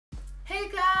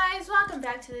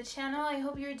welcome back to the channel. I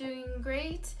hope you're doing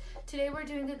great. Today we're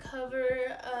doing a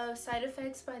cover of Side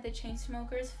Effects by the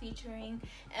Chainsmokers featuring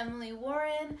Emily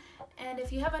Warren. And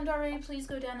if you haven't already, please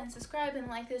go down and subscribe and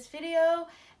like this video.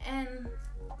 And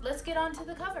let's get on to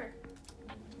the cover.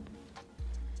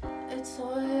 It's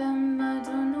 4 a.m., I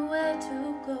don't know where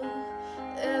to go.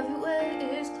 Everywhere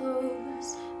is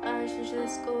closed, I should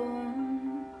just go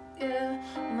home. Yeah,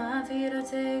 my feet are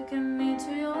taking me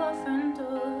to your front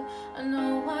door. I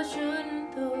know I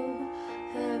shouldn't though,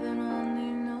 heaven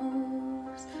only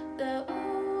knows that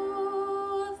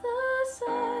all the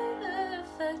side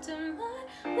effect of my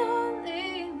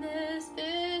loneliness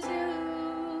is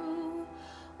you.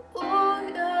 Oh,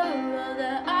 you're all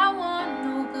that I want,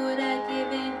 no good at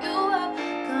giving you up.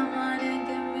 Come on and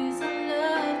give me some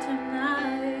love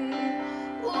tonight.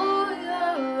 Oh,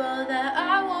 you're all that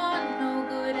I want, no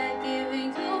good at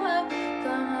giving you up.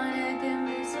 Come on and give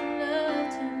me some love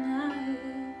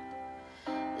tonight.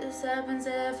 This happens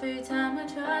every time I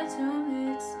try to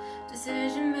mix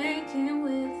decision making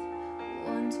with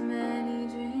one too many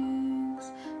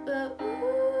drinks. But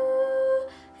ooh,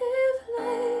 if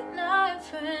late night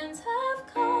friends have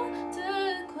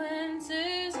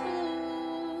consequences,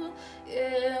 ooh,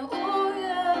 yeah, ooh,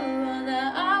 you're all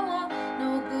that I want,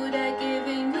 no good at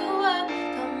giving you up.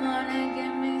 Come on and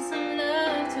give me some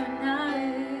love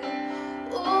tonight.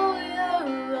 Ooh,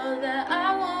 you're all that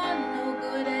I want, no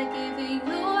good at giving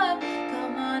you up.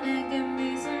 Come on and give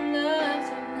me some love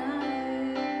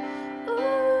tonight.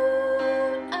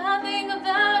 Ooh, I think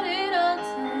about it all the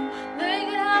time, make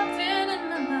it happen in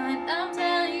my mind, I'm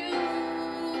telling you.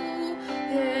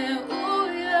 Yeah,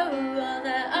 ooh, you're all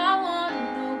that I want,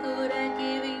 no good at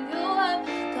giving you up.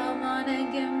 Come on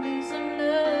and give me some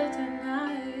love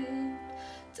tonight.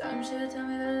 Time should tell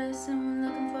me the lesson when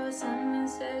looking for a sign.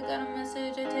 Instead, got a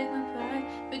message, I take my pride.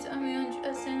 Every time we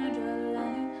undress and I draw the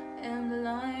line, I am the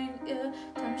line, yeah.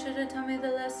 Time should have told me the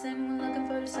lesson when looking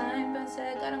for a sign. But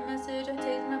instead, got a message, I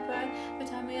take my pride. Every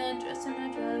time we undress and I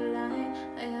draw the line,